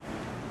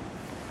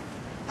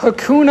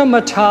Hakuna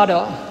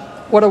Matata.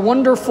 What a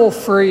wonderful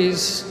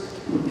phrase.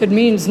 It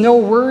means no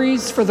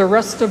worries for the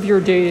rest of your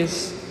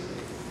days.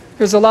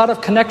 There's a lot of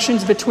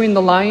connections between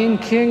the Lion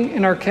King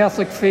and our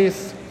Catholic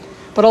faith,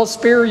 but I'll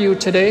spare you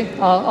today.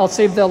 I'll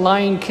save the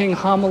Lion King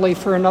homily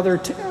for another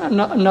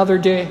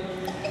day.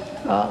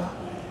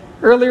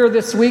 Earlier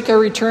this week, I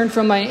returned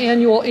from my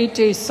annual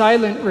 8-day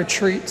silent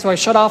retreat, so I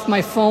shut off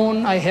my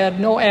phone. I had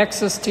no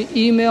access to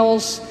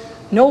emails,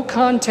 no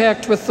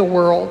contact with the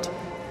world.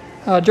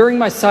 During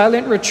my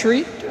silent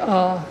retreat,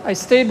 I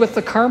stayed with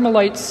the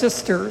Carmelite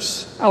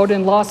sisters out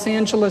in Los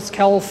Angeles,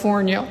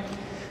 California.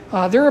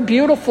 They're a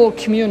beautiful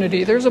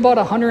community. There's about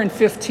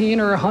 115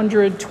 or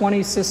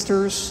 120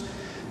 sisters,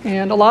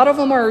 and a lot of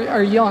them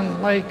are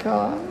young, like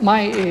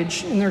my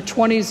age, in their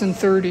 20s and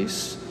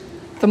 30s.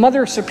 The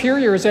Mother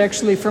Superior is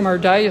actually from our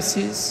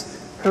diocese.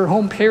 Her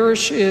home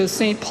parish is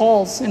St.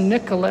 Paul's in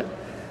Nicollet,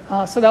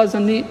 so that was a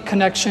neat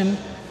connection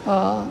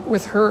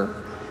with her.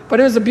 But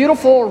it was a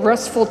beautiful,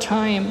 restful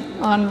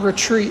time on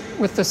retreat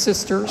with the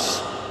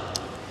sisters.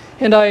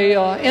 And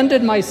I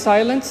ended my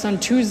silence on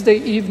Tuesday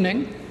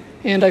evening,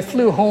 and I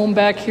flew home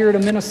back here to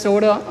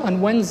Minnesota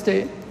on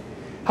Wednesday.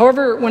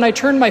 However, when I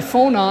turned my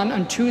phone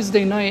on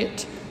Tuesday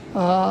night,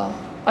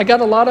 I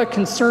got a lot of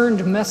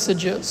concerned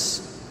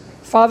messages.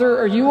 Father,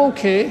 are you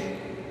okay?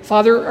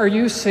 Father, are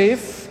you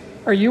safe?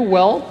 Are you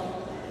well?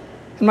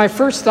 And my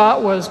first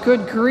thought was,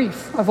 good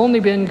grief, I've only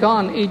been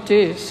gone 8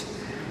 days.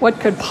 What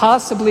could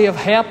possibly have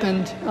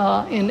happened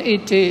in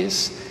 8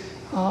 days?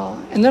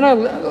 And then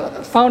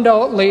I found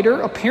out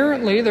later,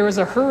 apparently there was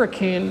a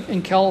hurricane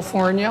in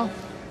California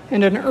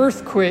and an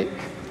earthquake.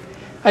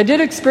 I did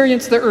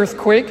experience the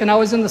earthquake, and I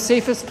was in the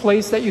safest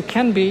place that you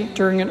can be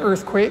during an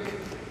earthquake.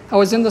 I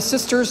was in the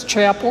Sisters'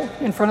 Chapel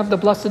in front of the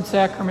Blessed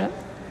Sacrament.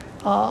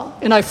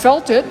 And I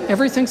felt it.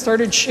 Everything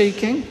started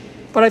shaking,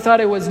 but I thought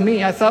it was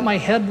me. I thought my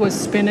head was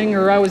spinning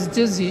or I was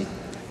dizzy.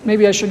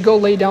 Maybe I should go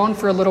lay down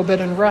for a little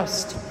bit and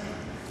rest.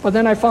 But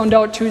then I found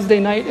out Tuesday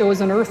night it was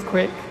an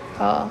earthquake.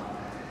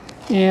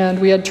 And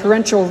we had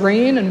torrential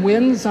rain and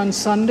winds on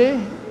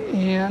Sunday,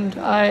 and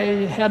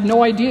I had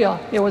no idea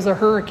it was a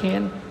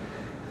hurricane.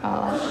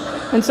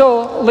 And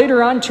so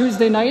later on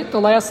Tuesday night, the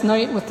last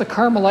night with the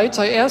Carmelites,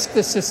 I asked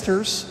the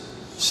sisters,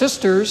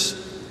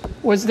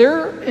 was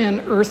there an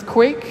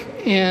earthquake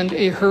and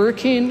a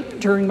hurricane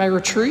during my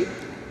retreat?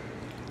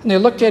 And they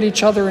looked at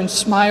each other and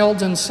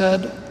smiled and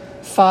said,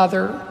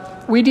 Father,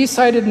 we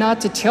decided not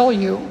to tell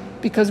you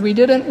because we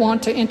didn't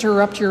want to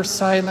interrupt your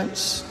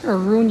silence or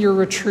ruin your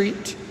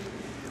retreat.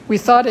 We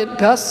thought it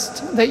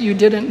best that you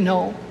didn't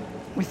know.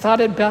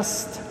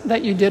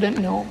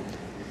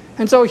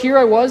 And so here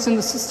I was in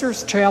the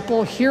Sisters'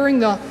 Chapel, hearing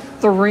the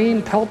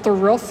rain pelt the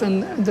roof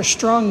and the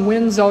strong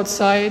winds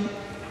outside,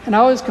 and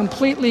I was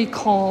completely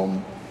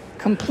calm,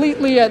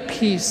 completely at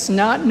peace,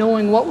 not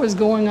knowing what was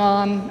going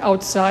on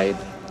outside.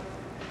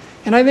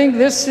 And I think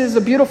this is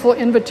a beautiful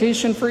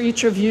invitation for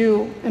each of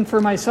you and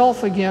for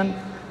myself again,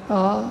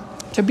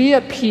 to be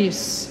at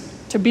peace,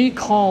 to be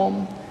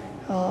calm.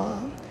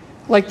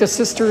 Like the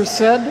sisters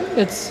said,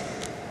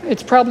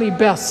 it's probably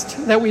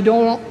best that we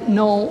don't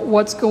know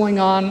what's going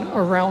on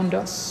around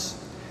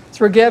us. As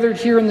we're gathered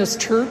here in this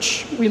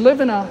church, we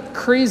live in a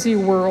crazy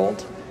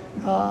world.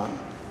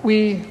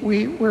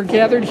 We're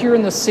gathered here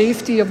in the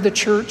safety of the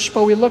church,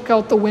 but we look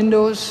out the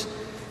windows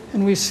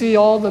and we see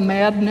all the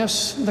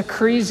madness, the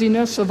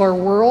craziness of our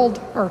world,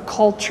 our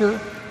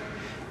culture.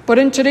 But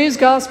in today's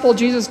gospel,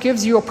 Jesus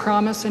gives you a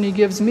promise, and he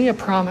gives me a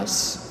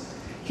promise.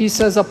 He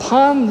says,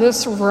 upon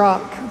this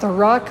rock, the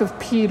rock of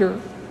Peter,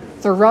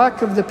 the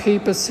rock of the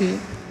papacy,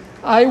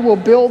 I will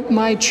build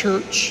my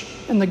church,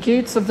 and the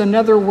gates of the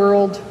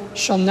netherworld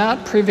shall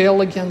not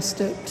prevail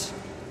against it.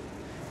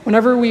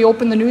 Whenever we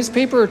open the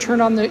newspaper or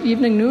turn on the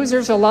evening news,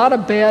 there's a lot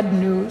of bad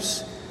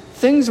news,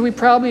 things we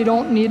probably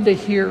don't need to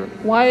hear.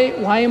 Why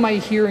am I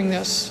hearing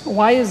this?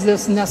 Why is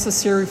this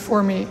necessary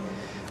for me?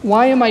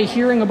 Why am I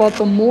hearing about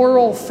the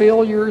moral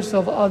failures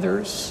of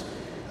others?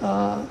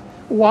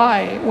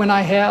 Why,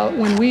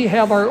 when we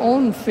have our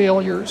own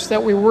failures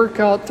that we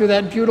work out through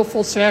that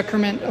beautiful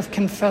sacrament of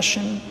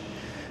confession?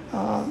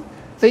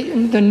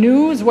 The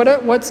news,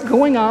 what's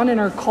going on in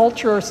our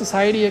culture, our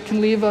society, it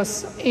can leave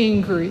us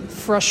angry,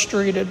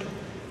 frustrated,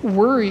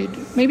 worried,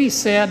 maybe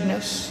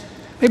sadness.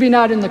 Maybe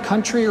not in the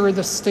country or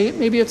the state.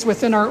 Maybe it's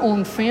within our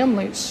own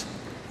families.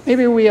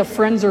 Maybe we have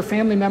friends or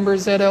family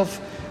members that have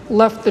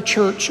left the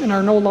church and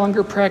are no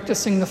longer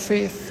practicing the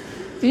faith.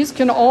 These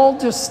can all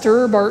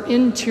disturb our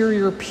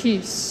interior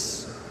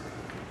peace.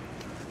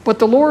 But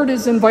the Lord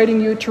is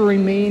inviting you to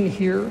remain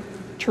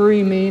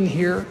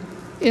here,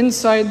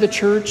 inside the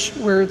church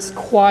where it's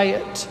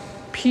quiet,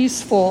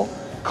 peaceful,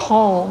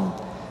 calm.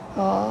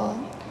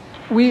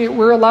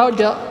 We're allowed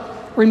to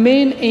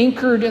remain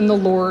anchored in the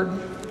Lord.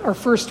 Our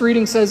first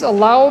reading says,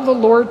 allow the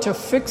Lord to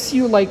fix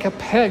you like a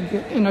peg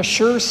in a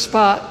sure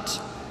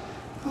spot.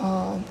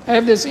 I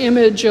have this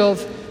image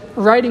of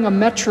riding a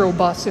metro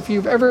bus. If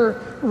you've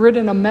ever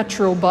ridden a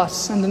metro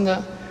bus and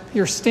then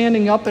you're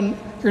standing up and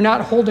you're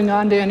not holding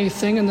on to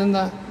anything, and then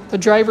the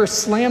driver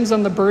slams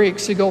on the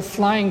brakes, you go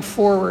flying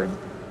forward.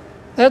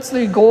 That's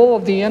the goal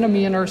of the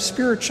enemy in our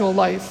spiritual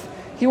life.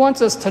 He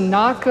wants us to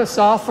knock us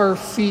off our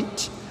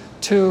feet,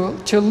 to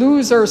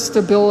lose our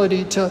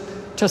stability, to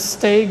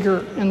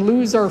stagger and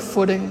lose our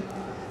footing.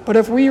 But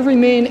if we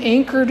remain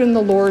anchored in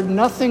the Lord,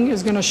 nothing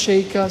is going to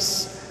shake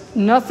us.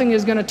 Nothing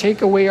is going to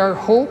take away our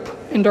hope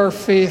and our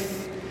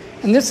faith.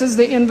 And this is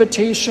the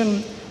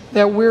invitation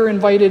that we're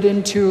invited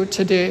into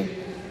today.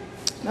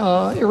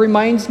 It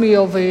reminds me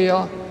of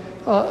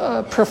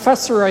a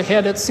professor I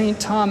had at St.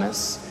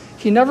 Thomas.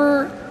 He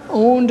never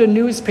owned a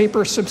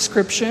newspaper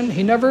subscription.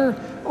 He never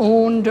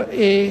owned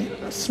a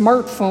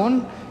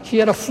smartphone. He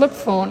had a flip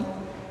phone.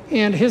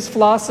 And his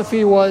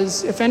philosophy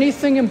was, if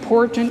anything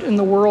important in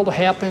the world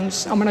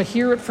happens, I'm going to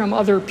hear it from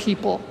other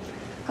people.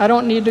 I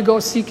don't need to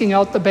go seeking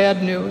out the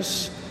bad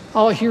news.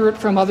 I'll hear it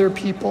from other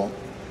people.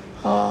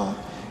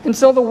 And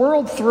so the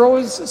world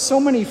throws so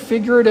many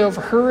figurative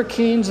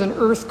hurricanes and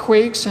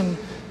earthquakes and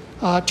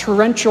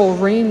torrential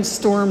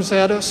rainstorms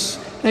at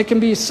us. And it can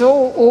be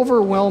so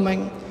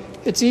overwhelming.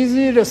 It's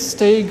easy to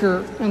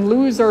stagger and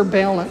lose our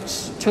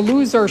balance, to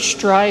lose our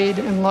stride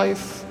in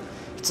life.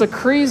 It's a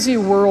crazy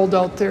world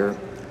out there.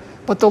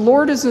 But the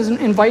Lord is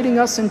inviting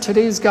us in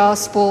today's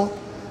gospel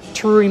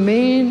to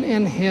remain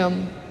in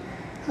Him.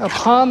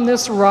 Upon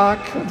this rock,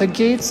 the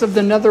gates of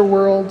the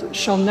netherworld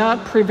shall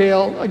not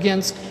prevail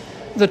against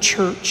the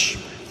church.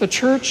 The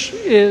church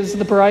is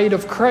the bride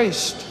of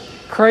Christ.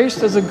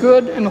 Christ, as a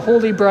good and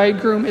holy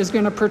bridegroom, is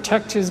going to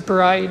protect His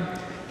bride.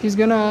 He's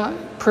going to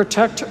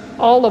protect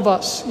all of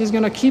us. He's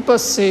going to keep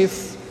us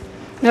safe.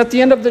 And at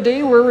the end of the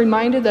day, we're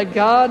reminded that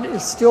God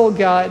is still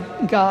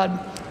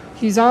God.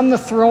 He's on the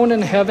throne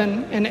in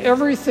heaven, and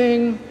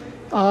everything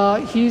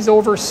He's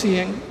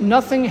overseeing.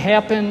 Nothing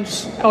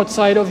happens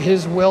outside of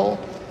His will.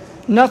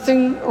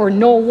 Nothing or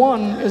no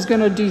one is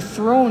going to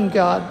dethrone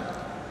God.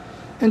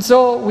 And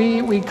so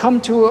we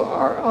come to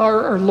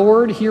our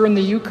Lord here in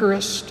the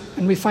Eucharist,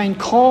 and we find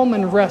calm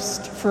and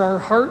rest for our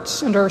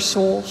hearts and our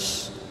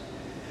souls.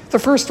 The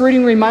first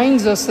reading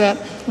reminds us that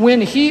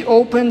when He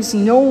opens,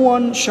 no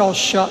one shall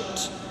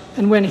shut,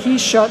 and when He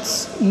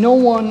shuts, no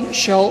one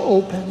shall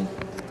open.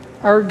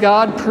 Our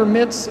God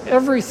permits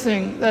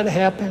everything that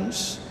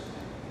happens.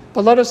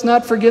 But let us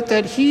not forget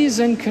that He's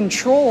in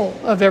control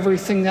of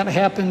everything that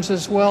happens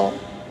as well.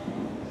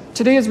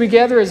 Today, as we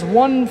gather as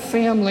one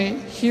family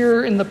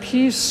here in the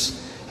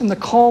peace and the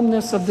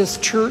calmness of this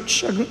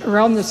church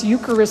around this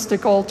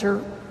Eucharistic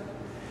altar,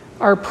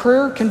 our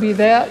prayer can be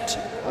that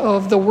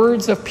of the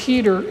words of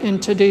Peter in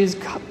today's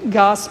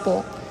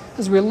gospel.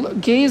 As we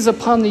gaze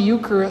upon the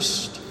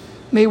Eucharist,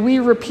 may we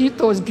repeat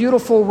those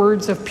beautiful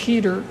words of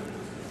Peter.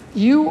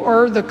 You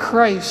are the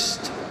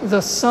Christ, the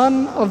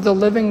Son of the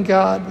living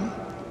God.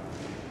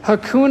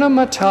 Hakuna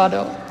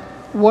Matata.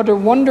 What a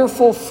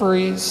wonderful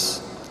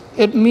phrase.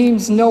 It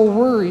means no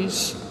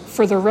worries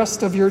for the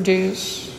rest of your days.